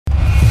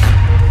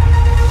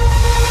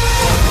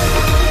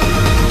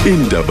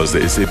Iindaba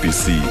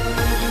ze-SABC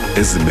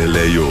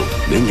ezimeleyo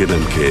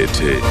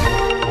nengenamkhethe.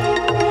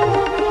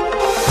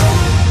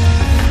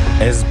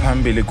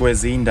 Eziphambili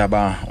kwezi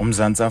indaba,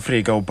 UMzantsi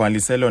Africa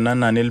ubhalise elona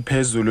nani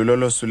liphezulu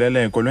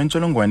lolosuleleko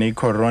lwentsholongwane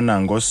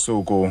yiCorona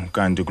ngosuku,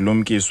 kanti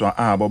Kulumkiswa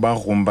abo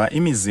bagrumba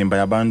imizimba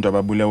yabantu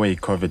ababulewe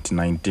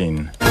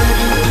yiCOVID-19.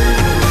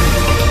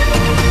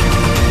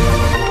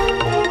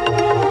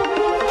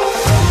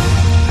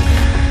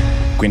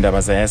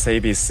 Kwindaba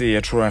ze-SABC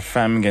eTrue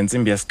FM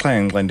ngentsimbi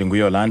yesixhenxe,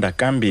 ndinguyolanda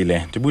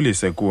Kambile,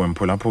 ndibulise kuwe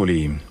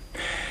mphulaphuli.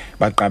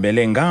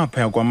 Baqabele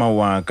ngaphaya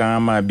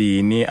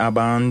kwama-2,000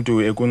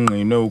 abantu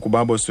ekungqinwe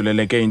ukuba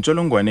bosuleleke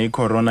intsholongwane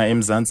yiCorona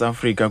eMzantsi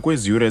Afrika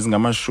kwezi yure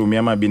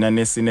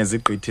ezingama-24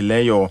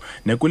 zigqithileyo,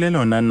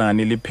 nekulelona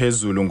nani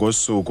liphezulu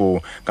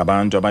ngosuku,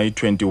 ngabantu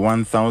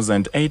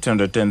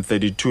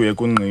abayi-21,832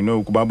 ekungqinwe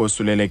ukuba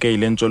bosuleleke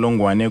yile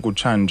ntsholongwane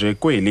kutshanje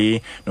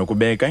kweli,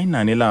 nokubeka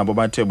inani labo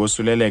bathe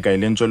bosuleleka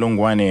yile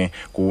ntsholongwane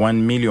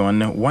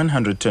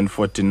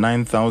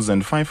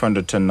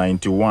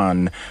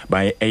ku1,149,591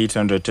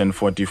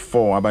 bayi-844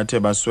 abathe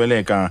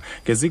basweleka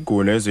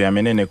ngezigulo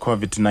ezoyamene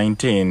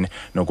ne-COVID-19,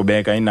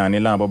 nokubeka inani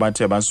labo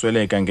bathe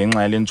basweleka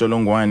ngenxa yale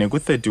ntsholongwane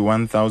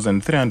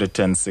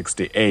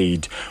ku-31,368.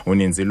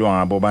 Uninzi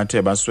lwabo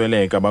bathe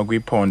basweleka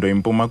bakwiphondo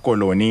iMpuma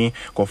Koloni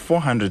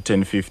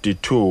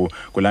ngo-452,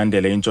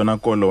 kulandele iNtshona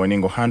Koloni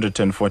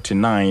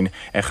ngo-149,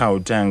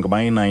 eGauteng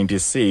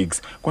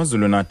bayi-96,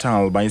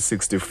 KwaZulu-Natal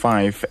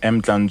bayi-65,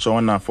 eMntla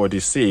Ntshona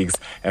 46,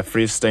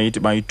 eFree State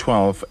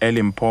bayi-12,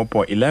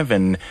 eLimpopo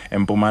 11,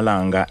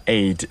 eMpumalanga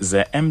 8,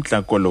 ze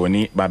eMntla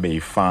Koloni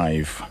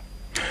babeyi-5.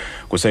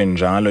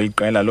 Kusenjalo,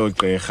 iqela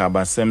loogqirha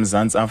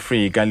baseMzantsi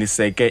Afrika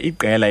liseke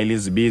iqela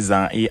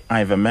elizibiza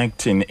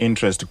i-Ivermectin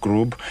Interest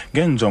Group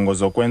ngeenjongo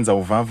zokwenza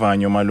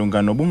uvavanyo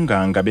malunga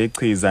nobunganga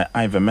bechiza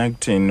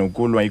Ivermectin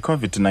ukulwa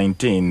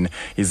i-COVID-19.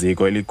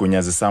 Iziko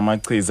eligunyazisa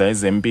amachiza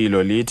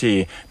ezempilo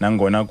lithi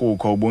nangona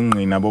kukho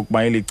ubungqina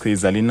bokuba eli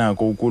chiza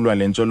linako ukulwa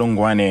le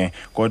ntsholongwane,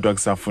 kodwa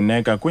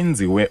kusafuneka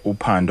kwenziwe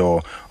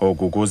uphando.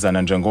 Oku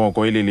kuzana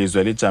njengoko eli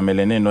lizwe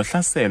lijamelene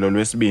nohlaselo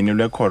lwesibini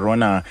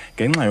lweCorona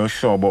ngenxa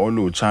yohlobo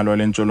olutsha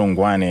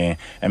lentsholongwane.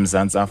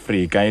 eMzantsi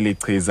Afrika eli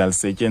chiza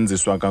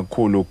lisetyenziswa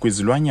kakhulu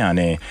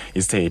kwizilwanyane.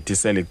 Isithethi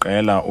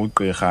seliqela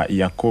ugqirha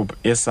Jacob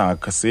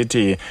Isaac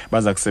sithi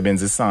baza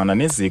kusebenzisana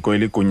neziko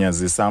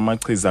eligunyazisa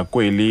amachiza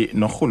kweli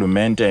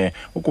norhulumente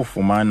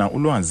ukufumana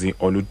ulwazi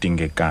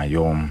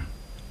oludingekayo.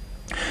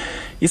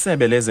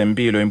 Isebe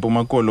lezempilo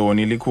eMpuma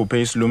Koloni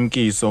likhuphe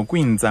isilumkiso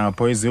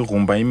kwiintsapho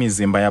ezigrumba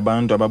imizimba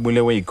yabantu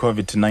ababulewe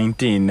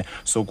yi-COVID-19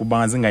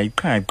 sokuba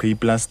zingayiqhaqhi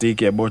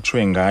iplastiki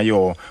ebotshwe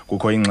ngayo.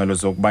 Kukho ingxelo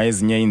zokuba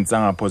ezinye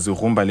iintsapho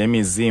zigrumba le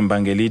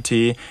mizimba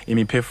ngelithi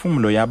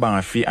imiphefumlo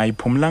yabafi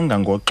ayiphumlanga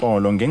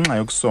ngoxolo ngenxa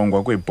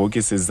yokusongwa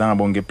kweebhokisi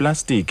zabo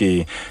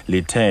ngeplastiki.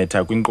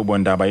 Lithetha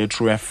kwinkqubo-ndaba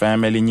yeTrue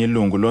FM elinye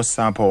ilungu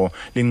losapho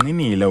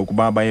linqinile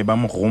ukuba baye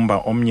bamgrumba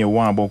omnye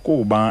wabo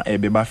kuba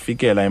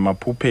ebebafikela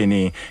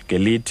emaphupheni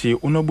lithi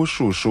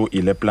unobushushu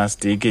ile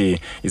plastiki.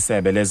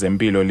 Isebe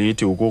lezempilo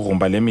lithi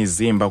ukugrumba le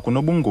mizimba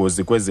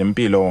kunobungozi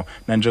kwezempilo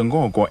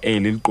nanjengoko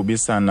eli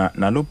liqubisana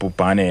nalo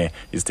bhubhane.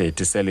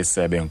 Isithethi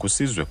selisebe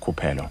nguSizwe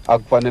Khuphelo.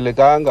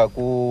 Akufanelekanga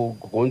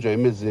kugrunjwe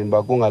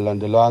imizimba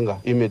kungalandelwanga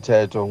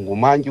imithetho.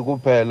 Ngumantyi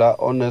kuphela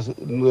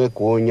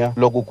onegunya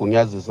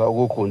lokugunyazisa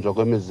ukugrunjwa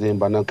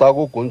kwemizimba. Naxa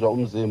kugrunjwa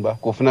umzimba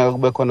kufuneka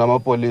kube khona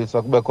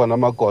amapolisa, kube khona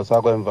amagosa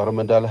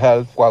akwa-environmental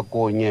health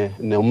kwakunye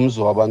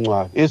nomzi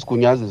wabangcwabi.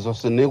 Isigunyaziso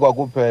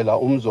sinikwa kuphela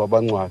umzi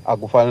wabangcwabi.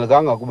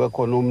 Akufanelekanga kube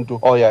khona umuntu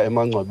oya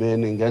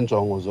emangcwabeni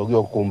ngenjongo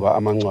zokuyogrumba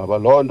amangcwaba.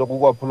 Loo nto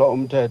kukwaphula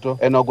umthetho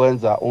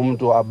enokwenza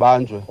umuntu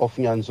abanjwe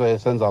ofunyaniswe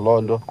esenza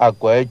loo nto,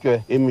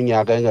 agwetywe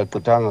iminyaka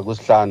engagqithanga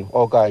kwi5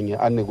 okanye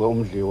anikwe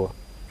umdliwo.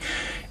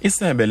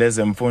 Isebe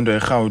lezemfundo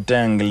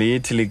eGauteng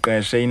lithi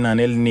liqeshe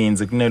inani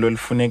elininzi kunelo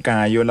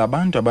lifunekayo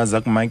labantu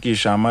abaza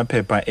kumakisha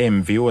amaphepha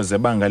emviwo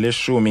zebanga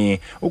le10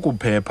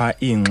 ukuphepha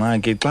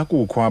iingxaki xa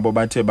kukho abo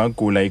bathe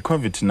bagula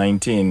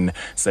i-COVID-19.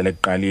 Sele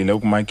kuqalile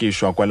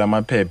ukumakishwa kwala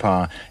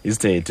maphepha.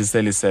 Isithethi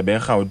selisebe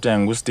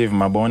eGauteng uSteve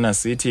Mabona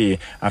sithi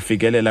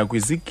afikelela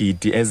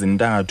kwizigidi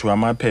ezi3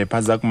 amaphepha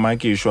aza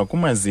kumakishwa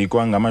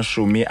kumaziko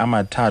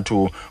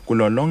angama-30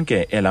 kulo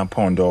lonke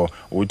elaphondo.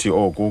 Uthi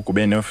oku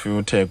kube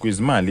nefuthe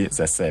kwizimali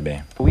zesebe.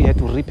 We had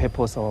to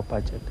repurpose our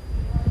budget.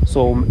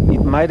 So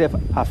it might have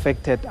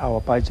affected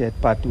our budget,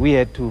 but we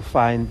had to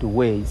find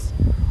ways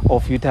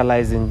of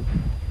utilizing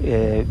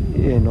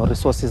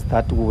resources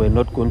that we were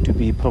not going to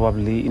be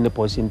probably in a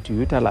position to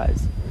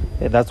utilize.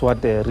 That's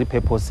what the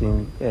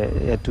repurposing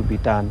had to be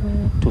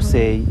done, to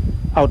say,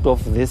 out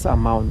of this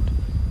amount,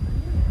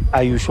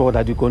 are you sure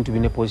that you're going to be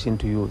in a position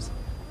to use?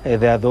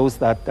 There are those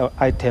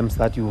items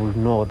that you will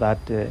know that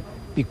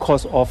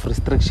because of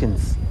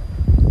restrictions,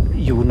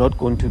 you're not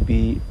going to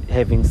be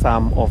having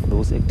some of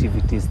those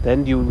activities.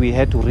 Then we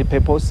had to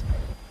repurpose.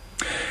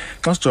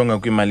 Xa sijonga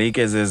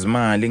kwimalike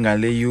zezimali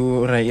ngale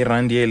yure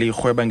irandi yeli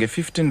irhweba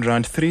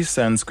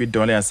nge-R15.03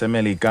 kwidola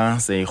yasemelika,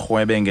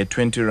 seyirhwebe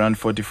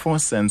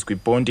nge-R20.44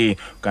 kwiponti,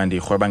 kanti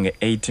irhweba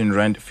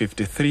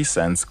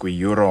nge-R18.53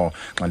 kwi-euro.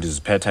 Xa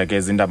ndiziphetha ke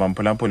izindaba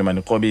mphulaphuli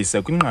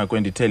mandiqobise kwinqaku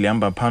endithe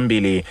lihamba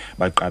phambili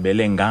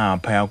baqabele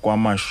ngaphaya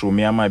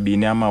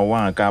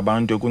kwama-20,000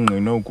 abantu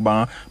ekungqinwe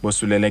ukuba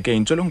bosuleleke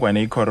intsholongwane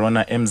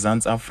yiCorona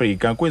eMzantsi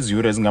Afrika kwezi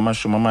yure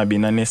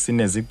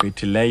ezingama-24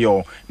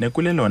 zigqithileyo,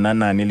 nekulelona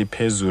nani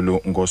liphezulu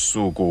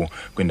ngosuku.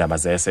 Kwiindaba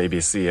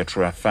ze-SABC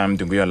True FM,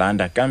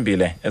 ndinguYolanda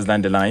Kambile.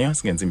 Ezilandelayo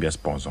singentsimbi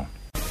yesibhozo.